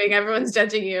you Mhm. doing? Everyone's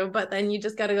judging you. But then you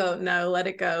just got to go, no, let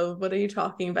it go. What are you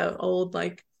talking about? Old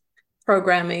like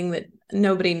programming that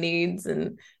nobody needs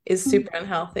and is Mhm. super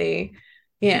unhealthy.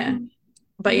 Yeah. Mhm.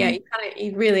 But yeah, Mhm.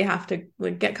 you really have to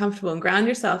like get comfortable and ground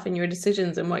yourself in your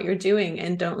decisions and what you're doing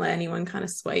and don't let anyone kind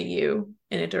of sway you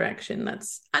in a direction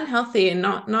that's unhealthy and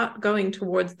not going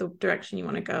towards the direction you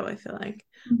want to go, I feel like.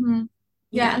 Mhm.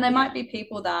 Yeah, Yeah. and there might be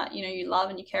people that you love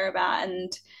and you care about,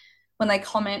 and when they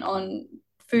comment on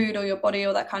food or your body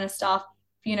or that kind of stuff,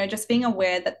 just being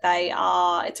aware that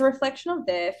it's a reflection of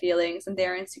their feelings and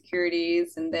their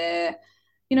insecurities and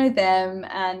them,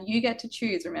 and you get to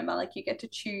choose. Remember, like you get to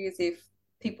choose if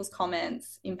people's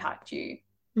comments impact you.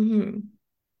 Hmm.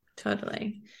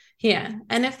 Totally. Yeah.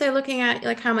 And if they're looking at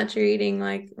like how much you're eating,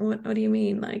 like what do you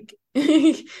mean? Like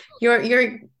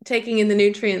you're taking in the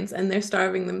nutrients and they're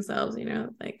starving themselves,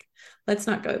 like let's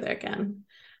not go there again.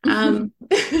 Um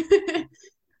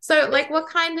so like what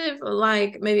kind of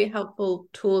like maybe helpful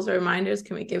tools or reminders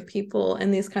can we give people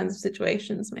in these kinds of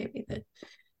situations maybe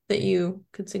that you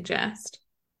could suggest?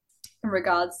 In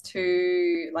regards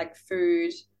to like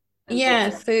food and Yeah,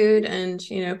 thoughts. food and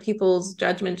people's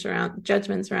judgments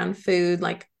around food,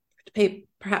 like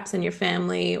perhaps in your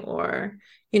family, or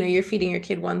you're feeding your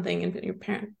kid one thing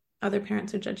and other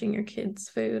parents are judging your kids'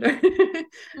 food or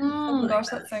something like Gosh,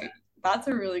 that. that's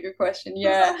a really good question. Does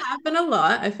Yeah. that happen a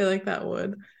lot? I feel like that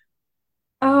would.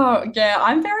 Oh, yeah,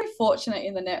 I'm very fortunate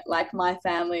in the net, like my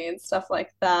family and stuff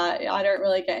like that. I don't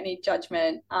really get any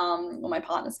judgment, or my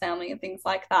partner's family and things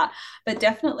like that. But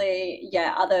definitely,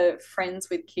 yeah, other friends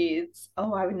with kids.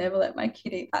 Oh, I would never let my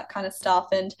kid eat that kind of stuff.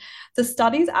 And the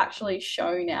studies actually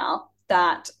show now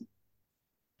that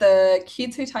the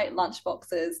kids who take lunch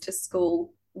boxes to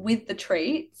school with the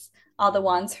treats are the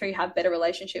ones who have better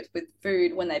relationships with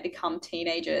food when they become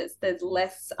teenagers. There's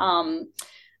less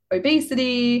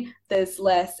obesity, there's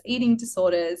less eating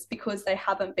disorders because they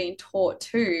haven't been taught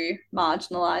to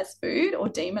marginalize food or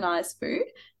demonize food.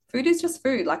 Food is just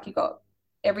food. Like you got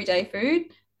everyday food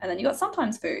and then you got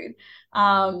sometimes food.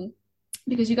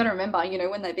 Because you got to remember, you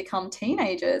know, when they become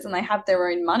teenagers and they have their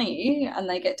own money and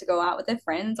they get to go out with their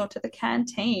friends or to the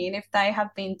canteen, if they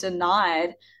have been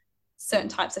denied certain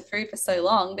types of food for so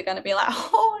long, they're going to be like,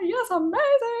 oh, yes,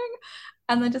 amazing.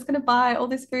 And they're just going to buy all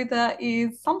this food that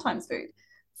is sometimes food.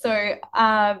 So,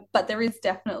 but there is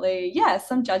definitely, yeah,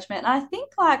 some judgment. And I think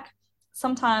like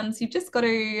sometimes you've just got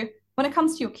to, when it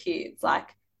comes to your kids, like,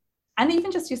 and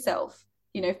even just yourself,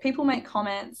 you know, if people make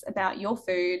comments about your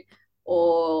food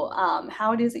or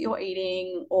how it is that you're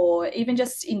eating, or even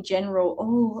just in general,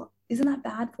 oh, isn't that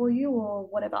bad for you or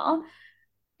whatever,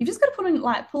 you've just got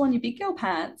to pull on your big girl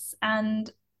pants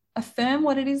and affirm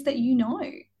what it is that you know,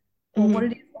 or what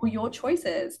it is, or your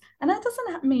choices. And that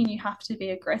doesn't mean you have to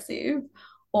be aggressive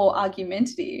or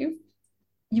argumentative.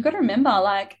 You've got to remember,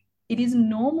 like, it is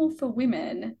normal for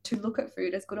women to look at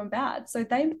food as good and bad. So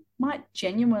they might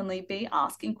genuinely be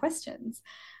asking questions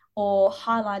or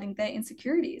highlighting their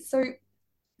insecurities. So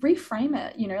reframe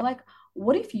it, you know, like,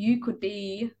 what if you could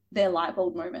be their light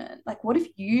bulb moment? Like, what if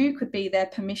you could be their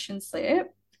permission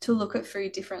slip to look at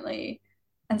food differently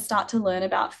and start to learn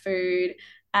about food?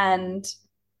 And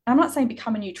I'm not saying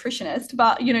become a nutritionist,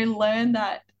 but, you know, learn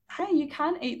that, hey, you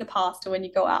can eat the pasta when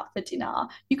you go out for dinner.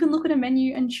 You can look at a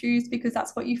menu and choose because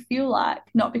that's what you feel like,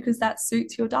 not because that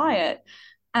suits your diet.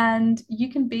 And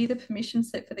you can be the permission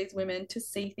slip for these women to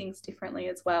see things differently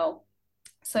as well.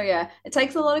 So, yeah, it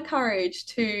takes a lot of courage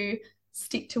to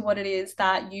stick to what it is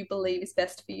that you believe is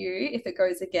best for you if it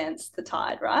goes against the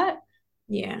tide, right?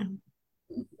 Yeah.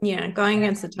 Yeah. Going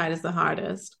against the tide is the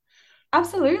hardest.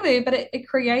 Absolutely. But it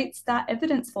creates that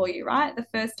evidence for you, right? The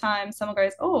first time someone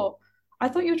goes, oh, I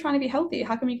thought you were trying to be healthy.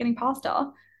 How come you're getting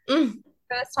pasta? Mm.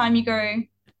 First time you go,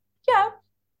 yeah,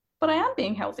 but I am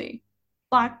being healthy.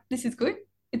 Like, this is good.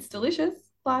 It's delicious.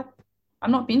 Like,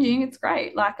 I'm not binging. It's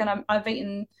great. Like, and I've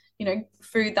eaten, you know,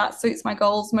 food that suits my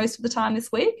goals most of the time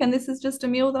this week. And this is just a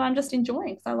meal that I'm just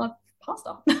enjoying because I love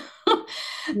pasta.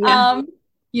 Yeah.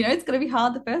 You know, it's going to be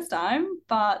hard the first time,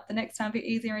 but the next time will be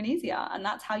easier and easier. And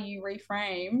that's how you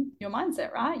reframe your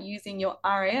mindset, right? Using your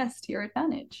RAS to your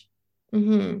advantage.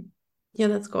 Mm-hmm. Yeah,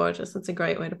 that's gorgeous. That's a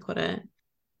great way to put it.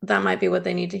 That might be what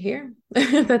they need to hear.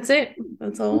 That's it.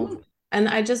 That's all. And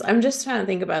I'm just trying to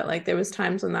think about, like, there was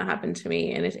times when that happened to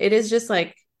me, and it is just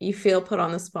like you feel put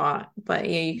on the spot, but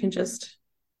yeah, you can just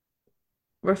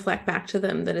reflect back to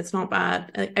them that it's not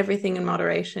bad. Everything in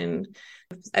moderation.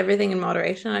 Everything in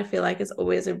moderation, I feel like, is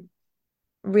always a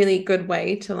really good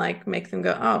way to like make them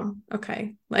go, oh,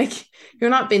 okay. Like, you're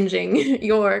not binging.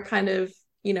 You're kind of,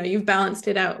 you know, you've balanced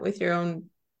it out with your own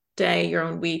day, your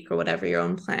own week, or whatever, your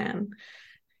own plan.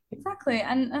 Exactly.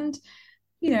 And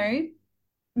you know,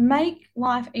 make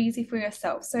life easy for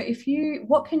yourself. So if you,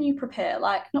 what can you prepare?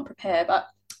 Like, not prepare, but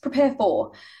prepare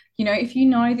for. You know, if you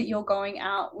know that you're going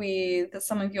out with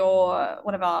some of your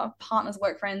whatever partner's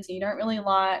work friends and you don't really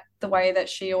like the way that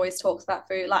she always talks about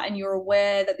food, like, and you're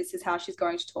aware that this is how she's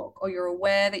going to talk, or you're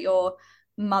aware that your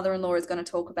mother-in-law is going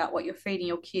to talk about what you're feeding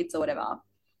your kids or whatever,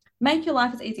 make your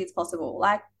life as easy as possible.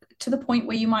 Like, to the point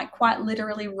where you might quite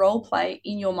literally role play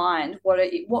in your mind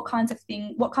what kinds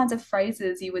of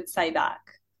phrases you would say back,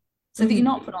 so that you're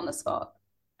not put on the spot.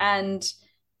 And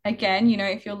again, you know,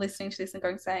 if you're listening to this and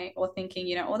going saying or thinking,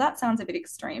 you know, well, that sounds a bit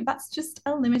extreme, that's just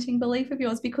a limiting belief of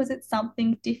yours because it's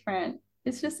something different.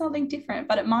 It's just something different,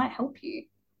 but it might help you.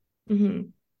 Mm-hmm.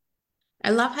 I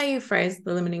love how you phrase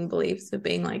the limiting beliefs of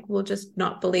being like, well, just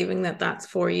not believing that that's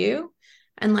for you.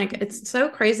 And like, it's so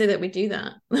crazy that we do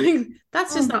that. Like,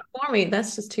 that's just not for me.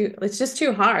 It's just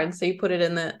too hard. So you put it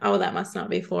in the, oh, that must not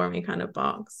be for me kind of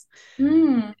box.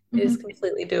 It is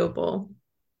completely doable.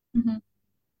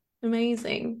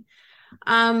 Amazing.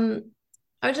 Um,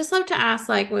 I would just love to ask,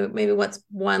 like, maybe what's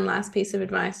one last piece of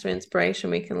advice or inspiration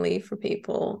we can leave for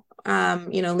people,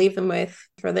 you know, leave them with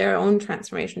for their own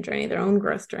transformation journey, their own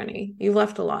growth journey. You've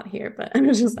left a lot here, but I'm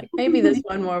just like, maybe this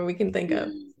one more we can think of.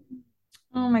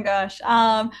 Oh my gosh.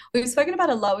 We've spoken about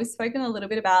a lot. We've spoken a little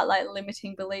bit about like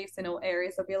limiting beliefs in all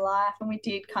areas of your life. And we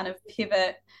did kind of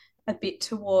pivot a bit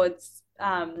towards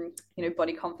you know,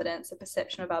 body confidence, the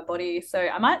perception of our body. So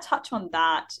I might touch on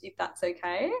that if that's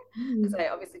okay. Because I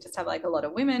obviously just have like a lot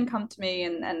of women come to me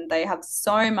and they have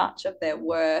so much of their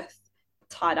worth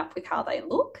tied up with how they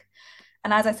look.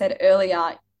 And as I said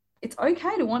earlier, it's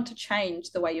okay to want to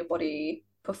change the way your body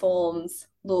performs,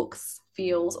 looks,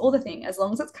 feels, all the thing, as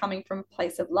long as it's coming from a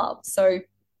place of love. So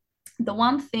The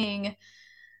one thing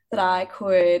that I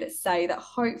could say that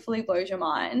hopefully blows your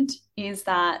mind is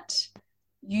that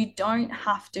you don't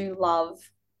have to love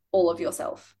all of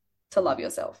yourself to love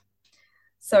yourself.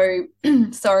 So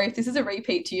sorry if this is a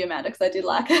repeat to you, Amanda, because I did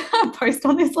like a post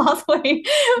on this last week.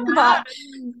 But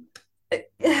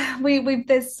we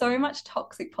there's so much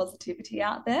toxic positivity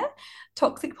out there.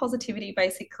 Toxic positivity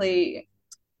basically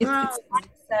it's like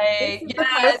say,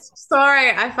 yeah.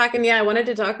 Sorry, I wanted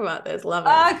to talk about this. Love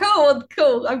it.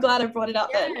 Cool. I'm glad I brought it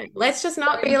up then. Let's just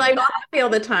not be like happy all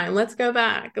the time. Let's go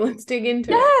back. Let's dig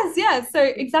into it. Yes. So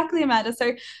exactly, Amanda.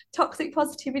 So toxic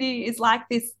positivity is like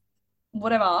this,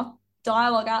 whatever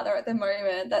dialogue out there at the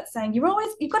moment that's saying you've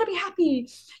got to be happy.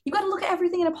 You've got to look at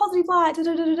everything in a positive light. Da,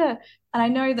 da, da, da, da. And I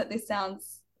know that this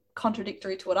sounds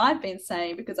contradictory to what I've been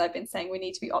saying, because I've been saying we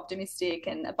need to be optimistic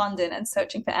and abundant and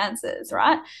searching for answers,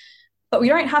 right? But we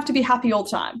don't have to be happy all the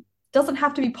time. It doesn't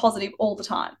have to be positive all the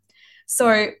time.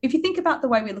 So if you think about the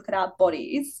way we look at our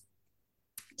bodies,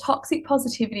 toxic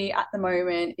positivity at the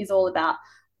moment is all about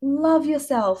love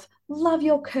yourself, love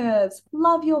your curves,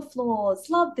 love your flaws,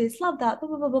 love this, love that, blah,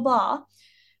 blah, blah, blah, blah.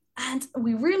 And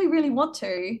we really, really want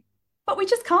to, but we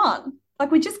just can't. Like,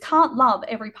 we just can't love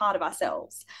every part of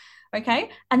ourselves. Okay.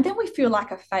 And then we feel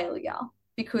like a failure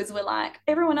because we're like,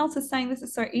 everyone else is saying this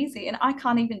is so easy and I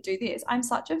can't even do this. I'm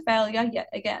such a failure yet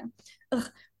again. Ugh.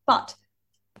 But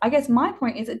I guess my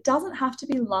point is it doesn't have to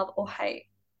be love or hate.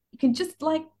 You can just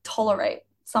like tolerate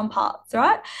some parts,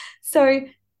 right? So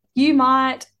you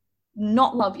might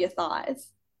not love your thighs,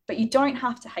 but you don't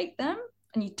have to hate them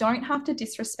and you don't have to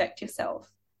disrespect yourself.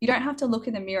 You don't have to look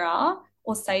in the mirror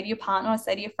or say to your partner or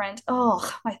say to your friend,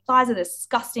 oh, my thighs are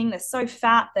disgusting. They're so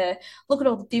fat. Look at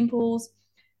all the dimples.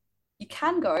 You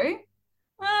can go,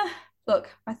 look,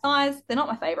 my thighs, they're not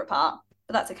my favorite part,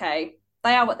 but that's okay.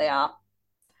 They are what they are.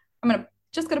 I'm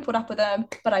just going to put up with them.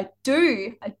 But I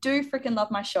do freaking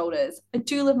love my shoulders. I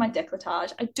do love my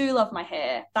décolletage. I do love my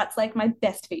hair. That's like my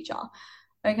best feature.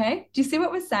 Okay. Do you see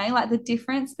what we're saying? Like the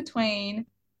difference between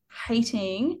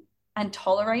hating and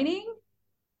tolerating,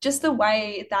 just the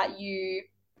way that you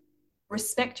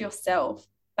respect yourself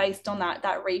based on that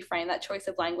reframe, that choice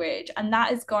of language. And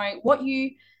that is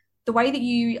the way that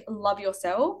you love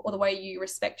yourself or the way you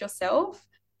respect yourself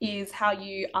is how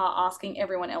you are asking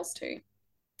everyone else to.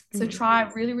 So try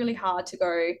really, really hard to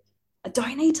go, I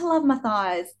don't need to love my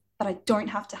thighs, but I don't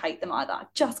have to hate them either. I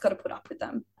just got to put up with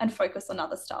them and focus on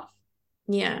other stuff.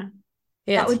 Yeah.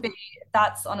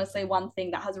 That's honestly one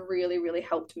thing that has really, really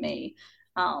helped me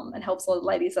and helps all the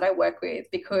ladies that I work with,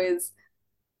 because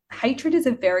hatred is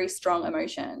a very strong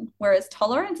emotion, whereas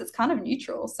tolerance is kind of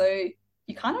neutral. So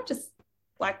you kind of just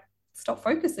like stop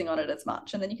focusing on it as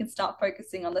much, and then you can start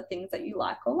focusing on the things that you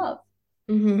like or love.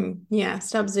 Yeah,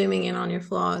 stop zooming in on your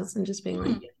flaws and just being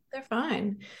like, they're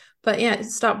fine. But yeah,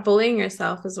 stop bullying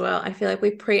yourself as well. I feel like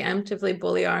we preemptively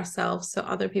bully ourselves so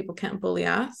other people can't bully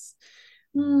us.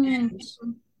 And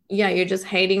yeah, you're just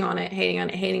hating on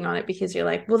it because you're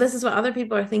like, well, this is what other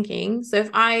people are thinking. So if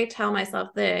I tell myself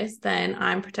this, then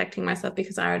I'm protecting myself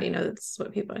because I already know this is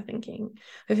what people are thinking.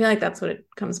 I feel like that's what it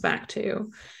comes back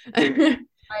to. I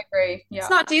agree. Yeah. Let's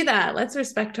not do that. Let's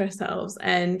respect ourselves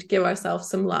and give ourselves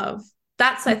some love.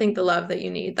 That's, I think, the love that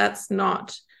you need. That's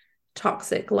not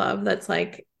toxic love. That's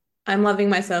like, I'm loving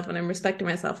myself and I'm respecting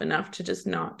myself enough to just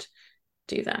not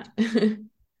do that.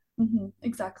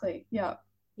 Exactly. Yeah.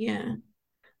 Yeah.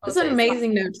 That's an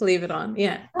amazing note to leave it on.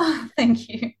 Yeah. Thank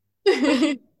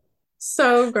you.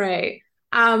 So great.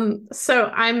 So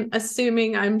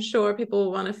I'm sure people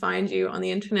will want to find you on the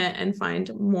internet and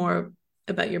find more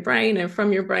about your brain and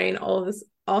from your brain, all of this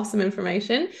awesome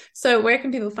information. So where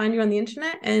can people find you on the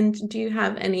internet? And do you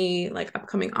have any like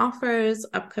upcoming offers,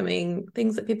 upcoming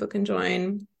things that people can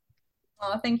join?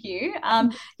 Oh, thank you.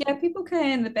 Yeah, people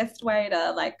can, the best way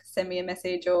to like send me a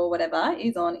message or whatever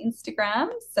is on Instagram.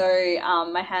 So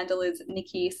my handle is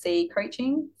Nikki C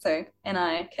Coaching. So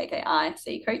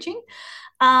NIKKI Coaching.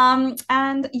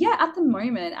 And yeah, at the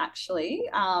moment, actually,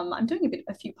 I'm doing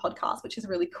a few podcasts, which is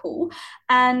really cool.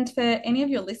 And for any of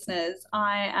your listeners,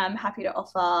 I am happy to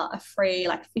offer a free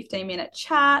like 15-minute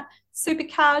chat, super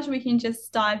casual. We can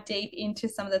just dive deep into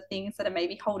some of the things that are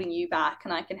maybe holding you back,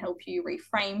 and I can help you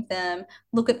reframe them,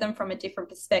 look at them from a different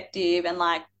perspective, and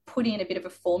like put in a bit of a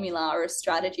formula or a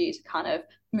strategy to kind of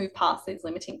move past these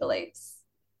limiting beliefs.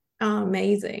 Oh,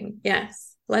 amazing. Yes.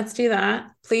 Let's do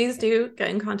that. Please do get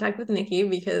in contact with Nikki,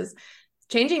 because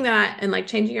changing that and like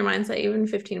changing your mindset, even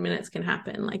 15 minutes can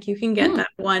happen. Like you can get that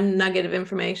one nugget of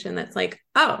information that's like,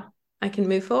 oh, I can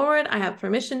move forward. I have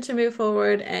permission to move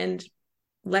forward and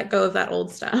let go of that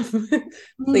old stuff.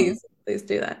 Please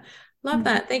do that. Love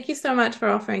that. Thank you so much for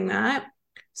offering that.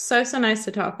 So nice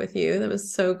to talk with you. That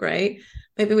was so great.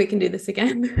 Maybe we can do this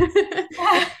again.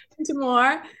 To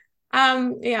more.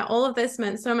 Yeah, all of this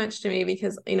meant so much to me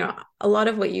because, a lot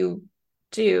of what you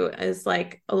do is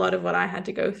like a lot of what I had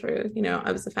to go through.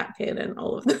 I was a fat kid and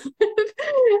all of that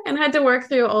and had to work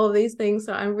through all of these things.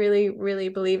 So I really, really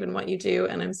believe in what you do.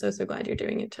 And I'm so glad you're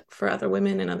doing it for other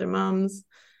women and other moms.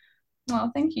 Oh,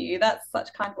 thank you. That's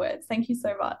such kind words. Thank you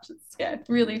so much. It's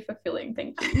really fulfilling.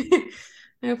 Thank you.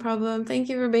 No problem. Thank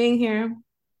you for being here.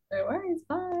 No worries.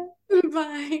 Bye.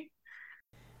 Bye.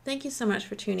 Thank you so much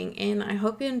for tuning in. I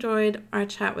hope you enjoyed our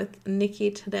chat with Nikki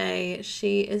today.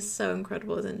 She is so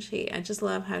incredible, isn't she? I just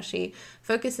love how she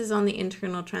focuses on the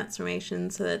internal transformation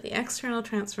so that the external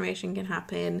transformation can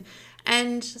happen,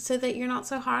 and so that you're not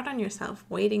so hard on yourself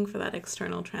waiting for that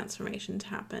external transformation to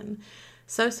happen.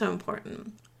 So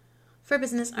important. For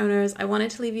business owners, I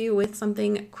wanted to leave you with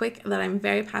something quick that I'm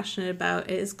very passionate about.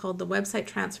 It is called the Website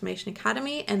Transformation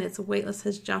Academy, and its waitlist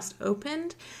has just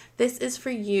opened. This is for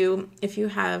you if you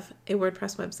have a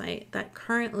WordPress website that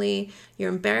currently you're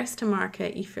embarrassed to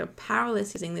market, you feel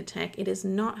powerless using the tech, it is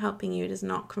not helping you, it is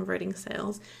not converting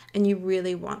sales, and you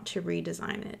really want to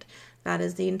redesign it. That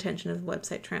is the intention of the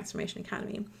Website Transformation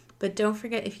Academy. But don't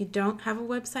forget, if you don't have a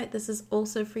website, this is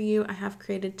also for you. I have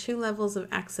created 2 levels of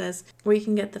access where you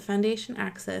can get the foundation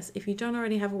access. If you don't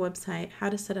already have a website, how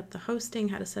to set up the hosting,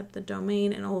 how to set up the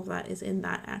domain, and all of that is in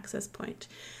that access point.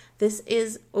 This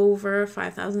is over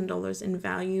 $5,000 in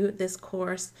value, this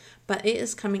course, but it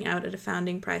is coming out at a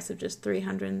founding price of just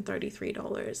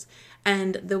 $333.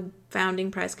 And the founding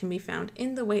price can be found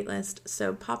in the waitlist.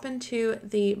 So pop into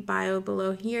the bio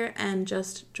below here and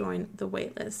just join the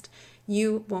waitlist.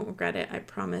 You won't regret it, I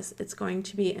promise. It's going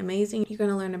to be amazing. You're going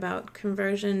to learn about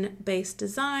conversion-based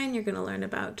design. You're going to learn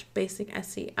about basic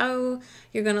SEO.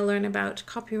 You're going to learn about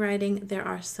copywriting. There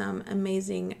are some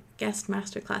amazing guest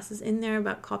masterclasses in there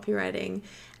about copywriting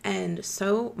and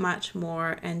so much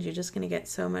more. And you're just going to get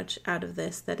so much out of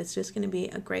this that it's just going to be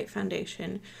a great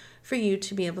foundation for you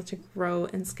to be able to grow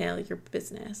and scale your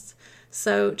business.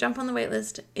 So jump on the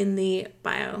waitlist in the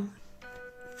bio.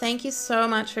 Thank you so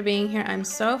much for being here. I'm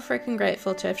so freaking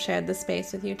grateful to have shared this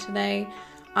space with you today.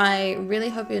 I really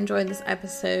hope you enjoyed this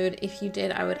episode. If you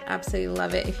did, I would absolutely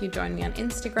love it if you join me on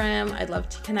Instagram. I'd love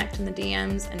to connect in the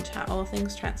DMs and chat all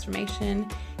things transformation.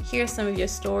 Hear some of your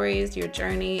stories, your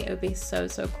journey. It would be so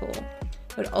cool.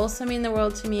 It would also mean the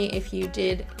world to me if you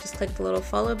did just click the little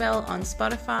follow bell on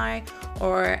Spotify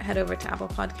or head over to Apple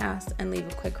Podcasts and leave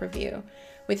a quick review.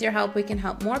 With your help, we can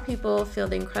help more people feel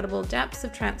the incredible depths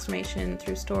of transformation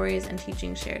through stories and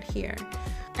teaching shared here.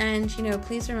 And,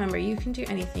 please remember, you can do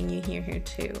anything you hear here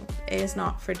too. It is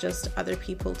not for just other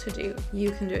people to do.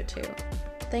 You can do it too.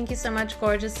 Thank you so much,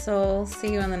 gorgeous soul.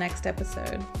 See you on the next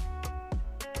episode.